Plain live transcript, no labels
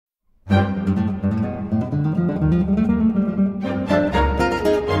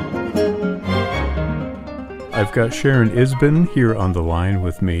I've got Sharon Isbin here on the line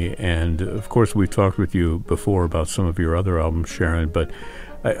with me, and of course we've talked with you before about some of your other albums, Sharon, but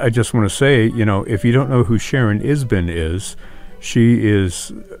I just want to say, you know, if you don't know who Sharon Isbin is, she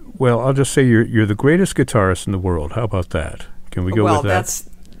is, well, I'll just say you're the greatest guitarist in the world. How about that? Can we go with that?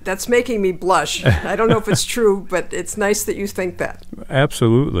 Well, that's making me blush. I don't know if it's true, but it's nice that you think that.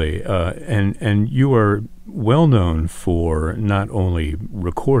 Absolutely. And you are well known for not only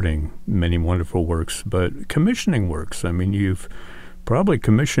recording many wonderful works, but commissioning works. I mean, you've probably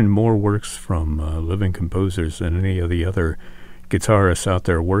commissioned more works from living composers than any of the other guitarists out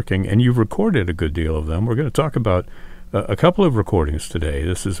there working, and you've recorded a good deal of them. We're going to talk about a couple of recordings today.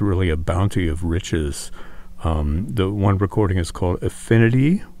 This is really a bounty of riches. The one recording is called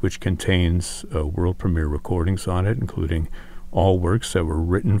Affinity, which contains world premiere recordings on it, including all works that were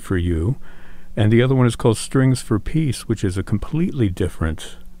written for you. And the other one is called Strings for Peace, which is a completely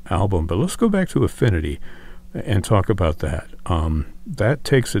different album. But let's go back to Affinity and talk about that. That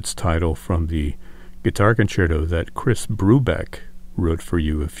takes its title from the guitar concerto that Chris Brubeck wrote for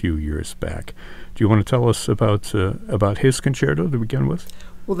you a few years back. Do you want to tell us about his concerto to begin with?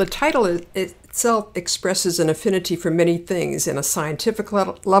 Well, the title itself expresses an affinity for many things. In a scientific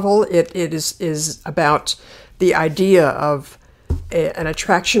level, it is about the idea of an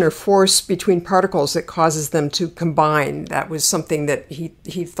attraction or force between particles that causes them to combine. That was something that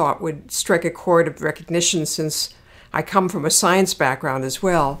he thought would strike a chord of recognition, since I come from a science background as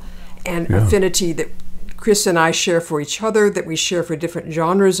well. And affinity that Chris and I share for each other, that we share for different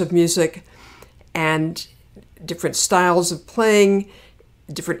genres of music and different styles of playing,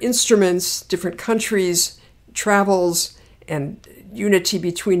 different instruments, different countries, travels, and unity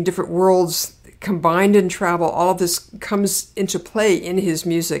between different worlds combined in travel. All of this comes into play in his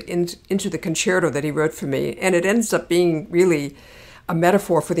music, into the concerto that he wrote for me. And it ends up being really a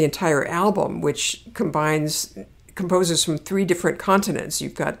metaphor for the entire album, which combines composers from 3 different continents.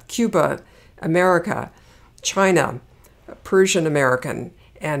 You've got Cuba, America, China, Persian American,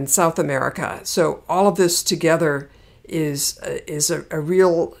 and South America. So all of this together is a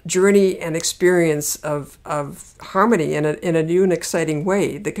real journey and experience of harmony in a new and exciting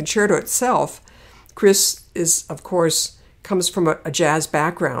way. The concerto itself, Chris is, of course, comes from a jazz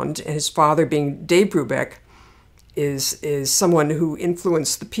background, and his father, being Dave Brubeck, is someone who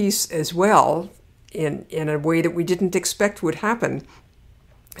influenced the piece as well in a way that we didn't expect would happen.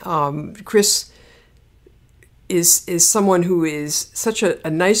 Chris is someone who is such a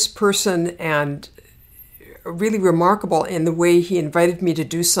nice person and really remarkable in the way he invited me to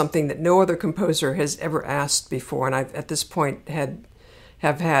do something that no other composer has ever asked before. And I've, at this point,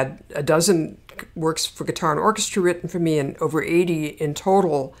 have had a dozen works for guitar and orchestra written for me, and over 80 in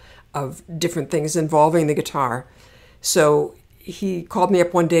total of different things involving the guitar. So he called me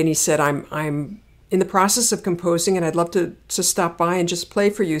up one day and he said, I'm in the process of composing, and I'd love to stop by and just play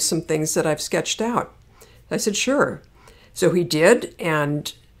for you some things that I've sketched out. I said, sure. So he did,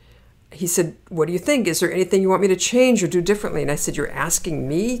 and he said, what do you think? Is there anything you want me to change or do differently? And I said, you're asking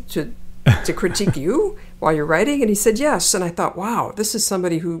me to critique you while you're writing? And he said, yes. And I thought, wow, this is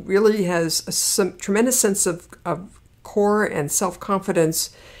somebody who really has some tremendous sense of core and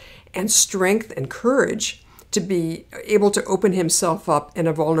self-confidence and strength and courage to be able to open himself up in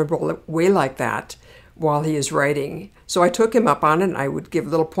a vulnerable way like that while he is writing. So I took him up on it, and I would give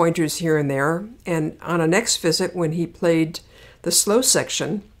little pointers here and there. And on a next visit, when he played the slow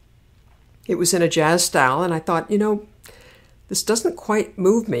section, it was in a jazz style, and I thought, this doesn't quite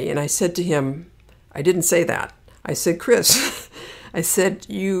move me. And I said to him, I didn't say that. I said, Chris, I said,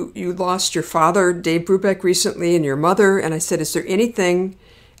 you lost your father, Dave Brubeck, recently, and your mother. And I said, is there anything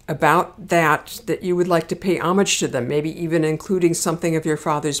about that you would like to pay homage to them, maybe even including something of your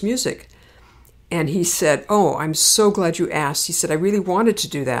father's music? And he said, oh, I'm so glad you asked. He said, I really wanted to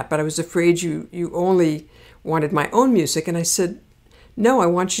do that, but I was afraid you only wanted my own music. And I said, no, I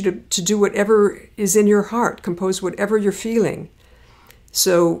want you to do whatever is in your heart, compose whatever you're feeling.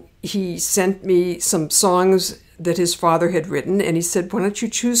 So he sent me some songs that his father had written, and he said, why don't you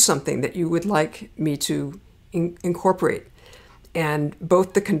choose something that you would like me to incorporate? And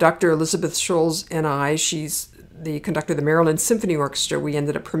both the conductor, Elizabeth Scholes, and I, she's the conductor of the Maryland Symphony Orchestra, we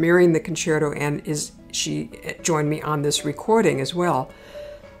ended up premiering the concerto, and she joined me on this recording as well.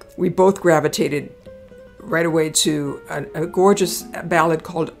 We both gravitated right away to a gorgeous ballad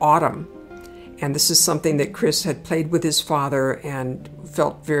called Autumn. And this is something that Chris had played with his father and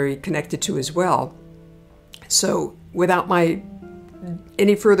felt very connected to as well. So without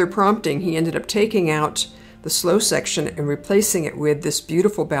any further prompting, he ended up taking out the slow section and replacing it with this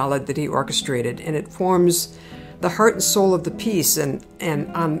beautiful ballad that he orchestrated. And it forms the heart and soul of the piece. And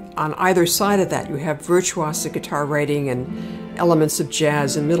on either side of that, you have virtuosic guitar writing and elements of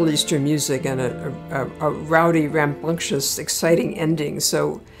jazz and Middle Eastern music and a rowdy, rambunctious, exciting ending.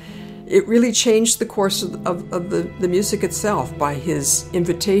 So it really changed the course of the music itself by his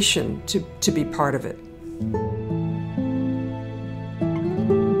invitation to be part of it.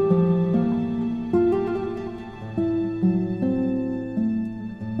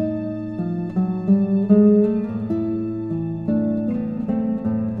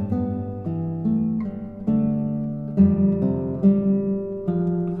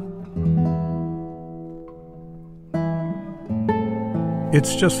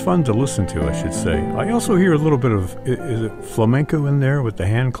 It's just fun to listen to, I should say. I also hear a little bit of, is it flamenco in there with the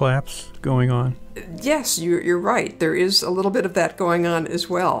hand claps going on? Yes, you're right. There is a little bit of that going on as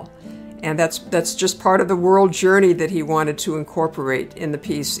well. And that's just part of the world journey that he wanted to incorporate in the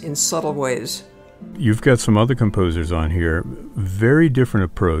piece in subtle ways. You've got some other composers on here. Very different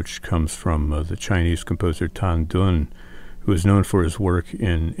approach comes from the Chinese composer Tan Dun, who is known for his work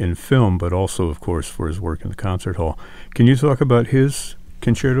in film, but also, of course, for his work in the concert hall. Can you talk about his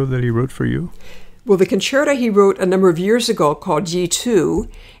concerto that he wrote for you? Well, the concerto he wrote a number of years ago called Yi2,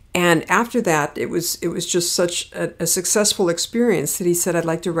 and after that, it was just such a successful experience that he said, I'd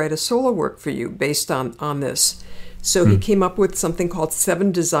like to write a solo work for you based on this. So he came up with something called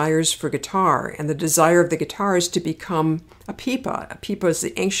 7 Desires for Guitar, and the desire of the guitar is to become a pipa. A pipa is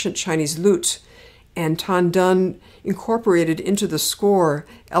the ancient Chinese lute, and Tan Dun incorporated into the score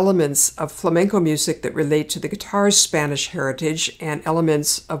elements of flamenco music that relate to the guitar's Spanish heritage and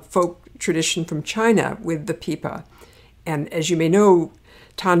elements of folk tradition from China with the pipa. And as you may know,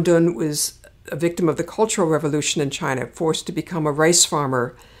 Tan Dun was a victim of the Cultural Revolution in China, forced to become a rice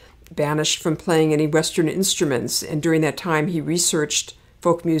farmer, banished from playing any Western instruments. And during that time, he researched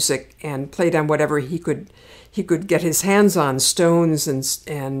folk music and played on whatever he could get his hands on, stones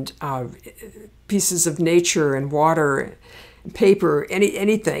and pieces of nature and water, and paper,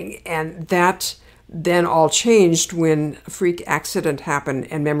 anything. And that then all changed when a freak accident happened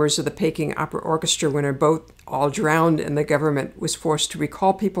and members of the Peking Opera Orchestra, when their boat all drowned, and the government was forced to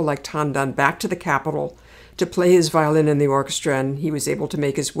recall people like Tan Dun back to the capital to play his violin in the orchestra, and he was able to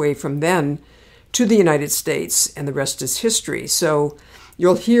make his way from then to the United States, and the rest is history. So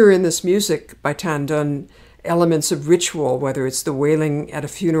you'll hear in this music by Tan Dun elements of ritual, whether it's the wailing at a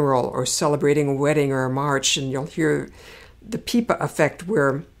funeral or celebrating a wedding or a march, and you'll hear the pipa effect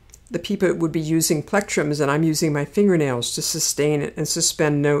where the pipa would be using plectrums and I'm using my fingernails to sustain and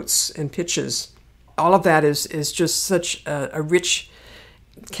suspend notes and pitches. All of that is just such a rich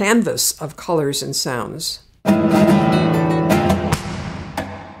canvas of colors and sounds.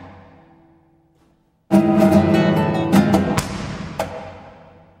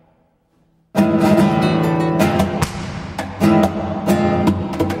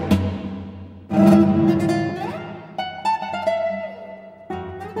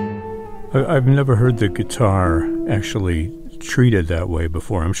 I've never heard the guitar actually treated that way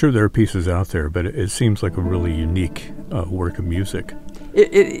before. I'm sure there are pieces out there, but it seems like a really unique work of music.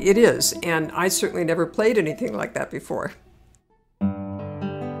 It is, and I certainly never played anything like that before.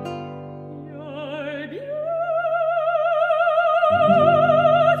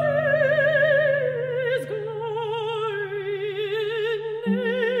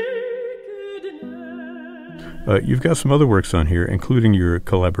 You've got some other works on here, including your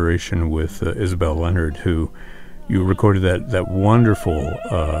collaboration with Isabel Leonard, who you recorded that wonderful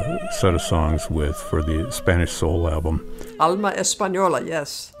set of songs with for the Spanish Soul album. Alma Española,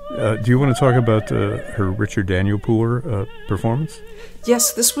 yes. Do you want to talk about her Richard Daniel Poor performance?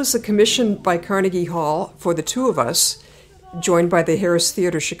 Yes, this was a commission by Carnegie Hall for the two of us, joined by the Harris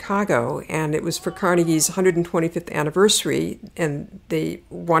Theater Chicago, and it was for Carnegie's 125th anniversary, and they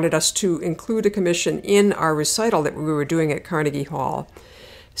wanted us to include a commission in our recital that we were doing at Carnegie Hall.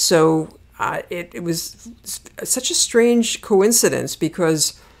 So it was such a strange coincidence,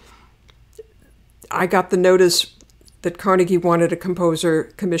 because I got the notice that Carnegie wanted a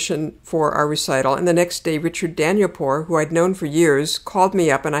composer commission for our recital, and the next day Richard Danielpour, who I'd known for years, called me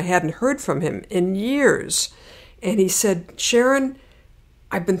up, and I hadn't heard from him in years. And he said, Sharon,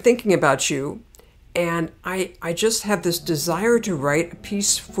 I've been thinking about you, and I just have this desire to write a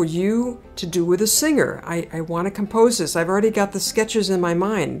piece for you to do with a singer. I want to compose this. I've already got the sketches in my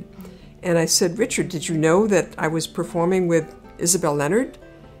mind. And I said, Richard, did you know that I was performing with Isabel Leonard?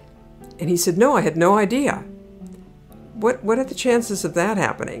 And he said, no, I had no idea. What are the chances of that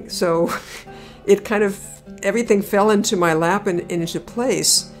happening? So it kind of, everything fell into my lap and into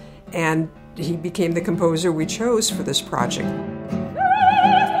place, and he became the composer we chose for this project.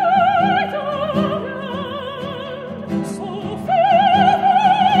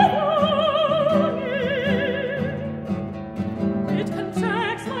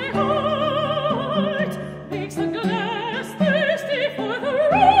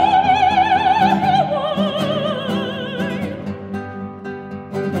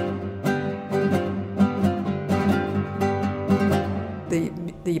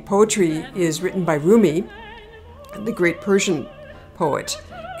 poetry is written by Rumi, the great Persian poet,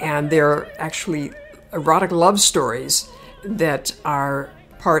 and they're actually erotic love stories that are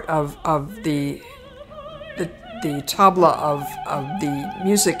part of the tabla of the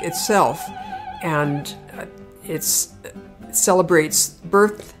music itself, and it celebrates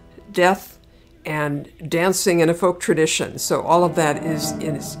birth, death, and dancing in a folk tradition. So all of that is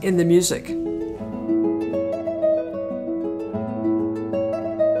in the music.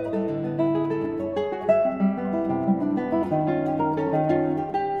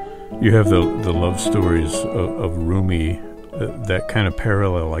 You have the love stories of Rumi, that kind of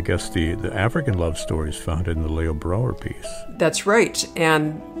parallel, I guess, the African love stories found in the Leo Brouwer piece. That's right.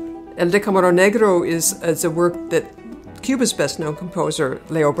 And El Decameron Negro is a work that Cuba's best-known composer,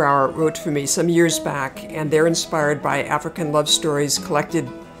 Leo Brouwer, wrote for me some years back, and they're inspired by African love stories collected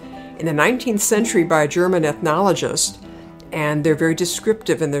in the 19th century by a German ethnologist, and they're very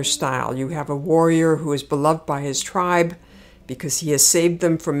descriptive in their style. You have a warrior who is beloved by his tribe because he has saved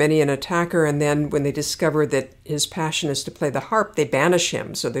them from many an attacker, and then when they discover that his passion is to play the harp, they banish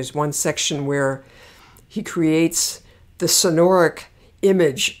him. So there's one section where he creates the sonoric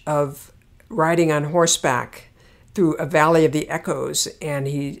image of riding on horseback through a valley of the echoes, and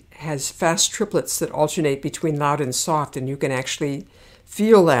he has fast triplets that alternate between loud and soft, and you can actually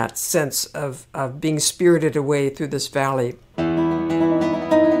feel that sense of being spirited away through this valley.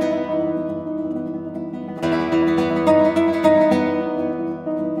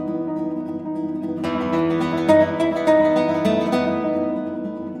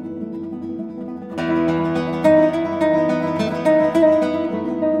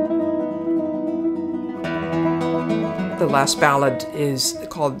 The last ballad is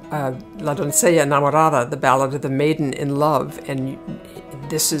called La Doncella Enamorada, the Ballad of the Maiden in Love, and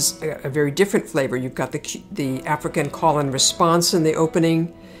this is a very different flavor. You've got the African call and response in the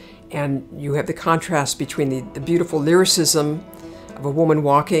opening, and you have the contrast between the beautiful lyricism of a woman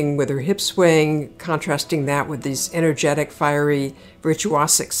walking with her hips swaying, contrasting that with these energetic, fiery,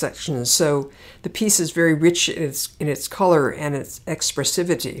 virtuosic sections. So the piece is very rich in its color and its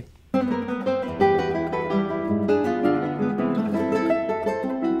expressivity.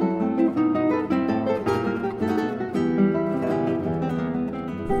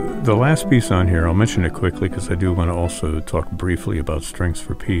 The last piece on here, I'll mention it quickly because I do want to also talk briefly about Strings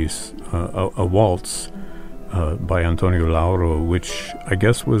for Peace, a waltz by Antonio Lauro, which I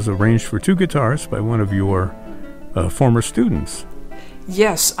guess was arranged for two guitars by one of your former students.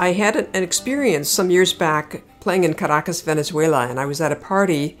 Yes, I had an experience some years back playing in Caracas, Venezuela, and I was at a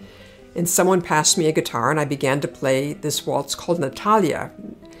party and someone passed me a guitar and I began to play this waltz called Natalia,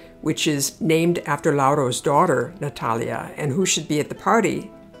 which is named after Lauro's daughter, Natalia, and who should be at the party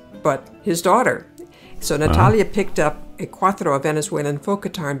but his daughter. So Natalia picked up a cuatro, a Venezuelan folk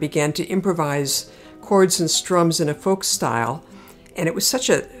guitar, and began to improvise chords and strums in a folk style. And it was such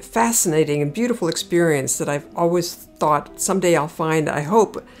a fascinating and beautiful experience that I've always thought someday I'll find, I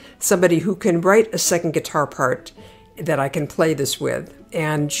hope, somebody who can write a second guitar part that I can play this with.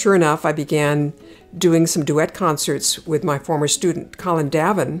 And sure enough, I began doing some duet concerts with my former student, Colin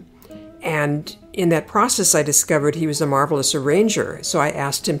Davin, and in that process, I discovered he was a marvelous arranger. So I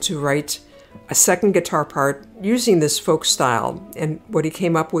asked him to write a second guitar part using this folk style. And what he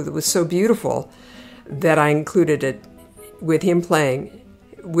came up with was so beautiful that I included it with him playing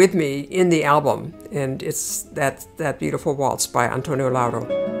with me in the album. And it's that beautiful waltz by Antonio Lauro.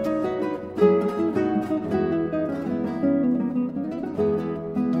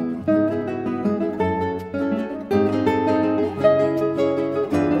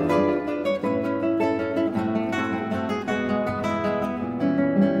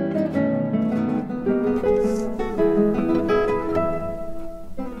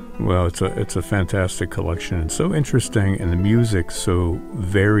 Well, it's a fantastic collection and so interesting, and the music so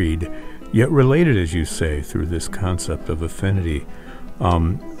varied, yet related, as you say, through this concept of affinity.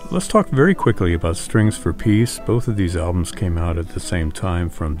 Let's talk very quickly about Strings for Peace. Both of these albums came out at the same time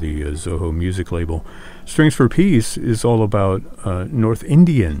from the Zoho music label. Strings for Peace is all about North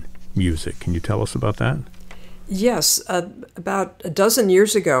Indian music. Can you tell us about that? Yes. About a dozen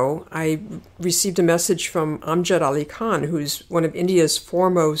years ago, I received a message from Amjad Ali Khan, who's one of India's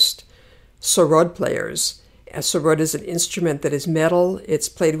foremost sarod players. A sarod is an instrument that is metal. It's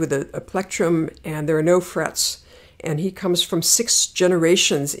played with a plectrum, and there are no frets. And he comes from 6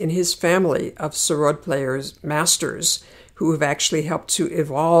 generations in his family of sarod players, masters, who have actually helped to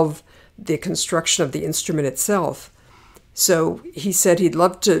evolve the construction of the instrument itself. So he said he'd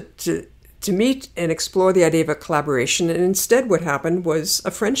love to meet and explore the idea of a collaboration, and instead what happened was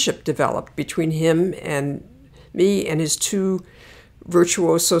a friendship developed between him and me and his 2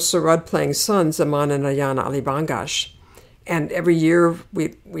 virtuoso sarod-playing sons, Aman and Ayana Ali Bangash. And every year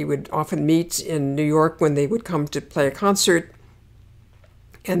we would often meet in New York when they would come to play a concert,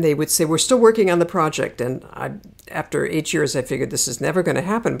 and they would say, we're still working on the project. And after 8 years, I figured this is never going to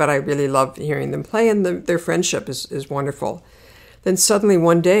happen, but I really love hearing them play, and their friendship is wonderful. Then suddenly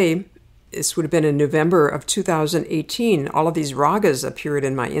one day, this would have been in November of 2018, all of these ragas appeared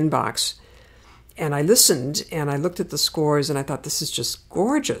in my inbox. And I listened, and I looked at the scores, and I thought, this is just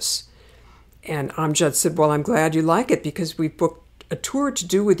gorgeous. And Amjad said, well, I'm glad you like it, because we booked a tour to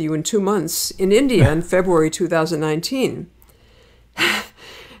do with you in 2 months in India in February 2019.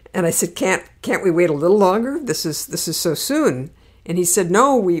 And I said, can't we wait a little longer? This is so soon. And he said,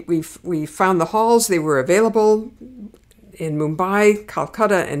 no, we found the halls. They were available in Mumbai,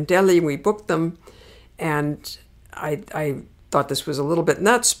 Calcutta, and Delhi. We booked them. And I thought this was a little bit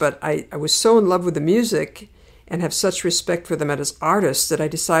nuts, but I was so in love with the music and have such respect for them as artists that I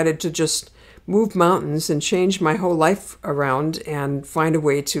decided to just move mountains and change my whole life around and find a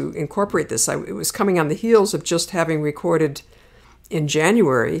way to incorporate this. It was coming on the heels of just having recorded in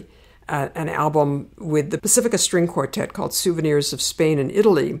January an album with the Pacifica String Quartet called Souvenirs of Spain and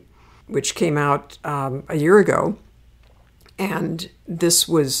Italy, which came out a year ago. And this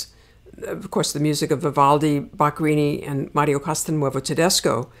was, of course, the music of Vivaldi, Boccherini, and Mario Castelnuovo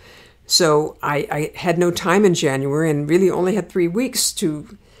Tedesco. So I had no time in January and really only had 3 weeks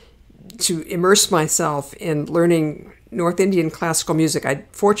to immerse myself in learning North Indian classical music. I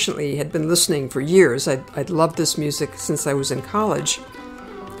fortunately had been listening for years. I'd loved this music since I was in college,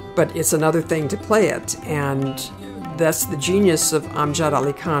 but it's another thing to play it. And that's the genius of Amjad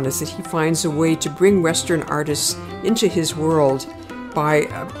Ali Khan, is that he finds a way to bring Western artists into his world by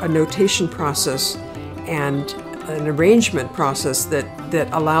a notation process and an arrangement process that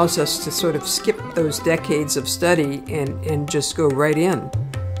allows us to sort of skip those decades of study and just go right in.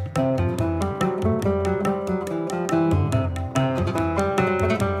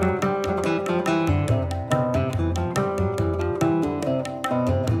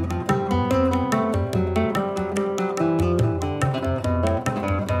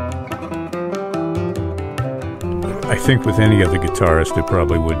 I think with any other guitarist, it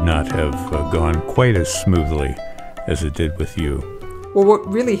probably would not have gone quite as smoothly as it did with you. Well, what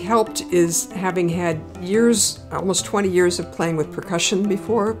really helped is having had years, almost 20 years of playing with percussion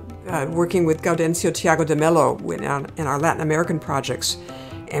before, working with Gaudencio Tiago de Mello in our Latin American projects.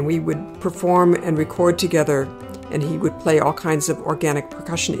 And we would perform and record together, and he would play all kinds of organic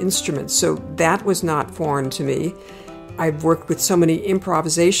percussion instruments. So that was not foreign to me. I've worked with so many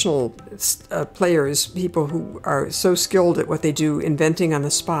improvisational players, people who are so skilled at what they do, inventing on the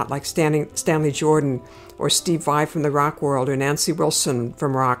spot, like Stanley Jordan or Steve Vai from the rock world or Nancy Wilson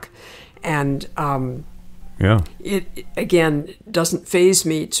from rock. And it, again, doesn't faze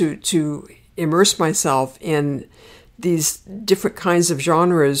me to immerse myself in these different kinds of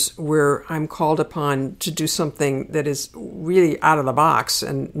genres where I'm called upon to do something that is really out of the box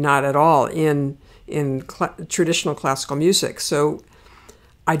and not at all in traditional classical music. So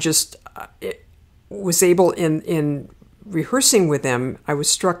I just was able, in rehearsing with them, I was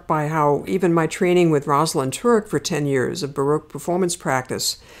struck by how even my training with Rosalind Turek for 10 years of Baroque performance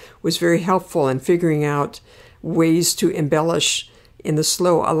practice was very helpful in figuring out ways to embellish in the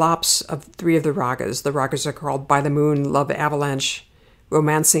slow alaps of 3 of the ragas. The ragas are called By the Moon, Love Avalanche,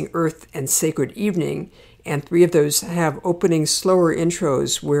 Romancing Earth, and Sacred Evening. And 3 of those have opening slower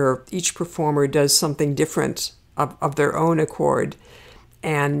intros where each performer does something different of their own accord.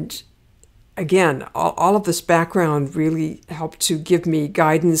 And again, all of this background really helped to give me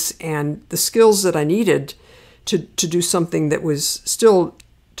guidance and the skills that I needed to do something that was still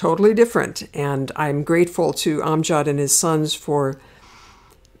totally different. And I'm grateful to Amjad and his sons for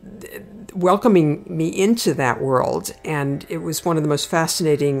welcoming me into that world. And it was one of the most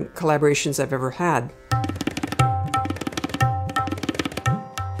fascinating collaborations I've ever had.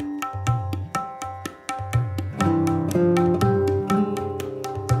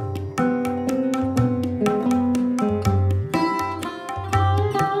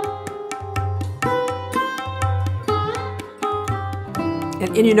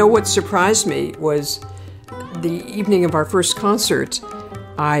 And you know what surprised me was the evening of our first concert.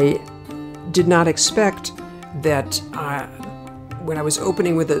 I did not expect that when I was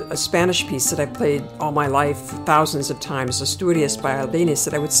opening with a Spanish piece that I played all my life thousands of times, Asturias by Albéniz,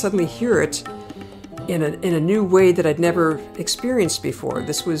 that I would suddenly hear it in a new way that I'd never experienced before.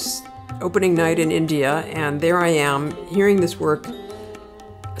 This was opening night in India, and there I am hearing this work.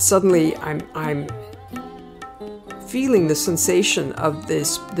 Suddenly I'm feeling the sensation of the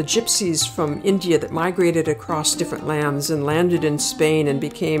gypsies from India that migrated across different lands and landed in Spain and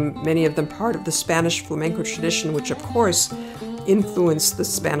became, many of them, part of the Spanish flamenco tradition, which of course influenced the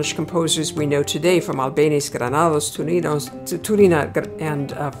Spanish composers we know today, from Albéniz, Granados, Turina,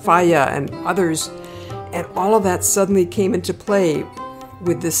 and Falla and others. And all of that suddenly came into play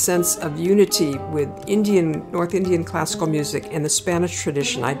with this sense of unity with North Indian classical music and the Spanish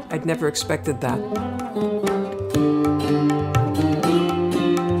tradition. I'd never expected that.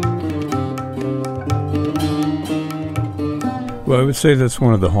 Well, I would say that's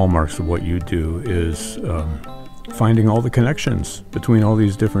one of the hallmarks of what you do is finding all the connections between all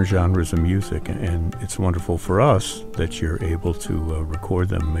these different genres of music. And it's wonderful for us that you're able to record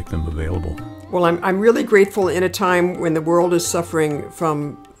them, make them available. Well, I'm really grateful in a time when the world is suffering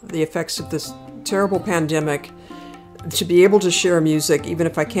from the effects of this terrible pandemic to be able to share music, even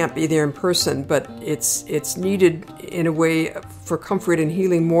if I can't be there in person. But it's needed in a way for comfort and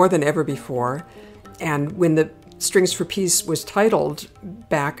healing more than ever before. And when the Strings for Peace was titled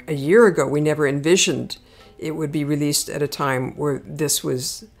back a year ago, we never envisioned it would be released at a time where this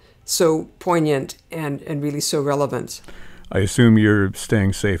was so poignant and really so relevant. I assume you're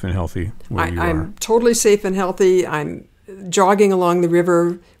staying safe and healthy where you are. I'm totally safe and healthy. I'm jogging along the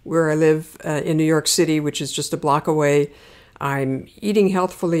river where I live in New York City, which is just a block away. I'm eating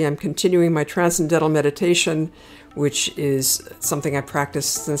healthfully. I'm continuing my transcendental meditation, which is something I've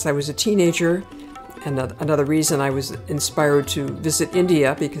practiced since I was a teenager. And another reason I was inspired to visit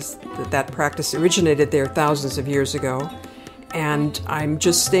India, because that practice originated there thousands of years ago. And I'm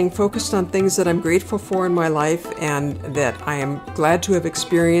just staying focused on things that I'm grateful for in my life and that I am glad to have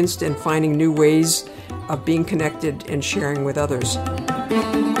experienced, and finding new ways of being connected and sharing with others.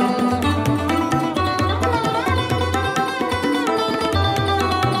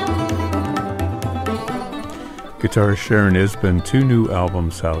 Guitarist Sharon Isbin, 2 new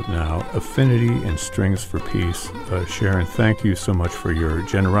albums out now, Affinity and Strings for Peace. Sharon, thank you so much for your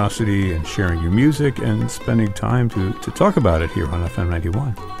generosity and sharing your music and spending time to talk about it here on FM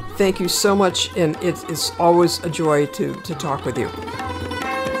 91. Thank you so much, and it's always a joy to talk with you.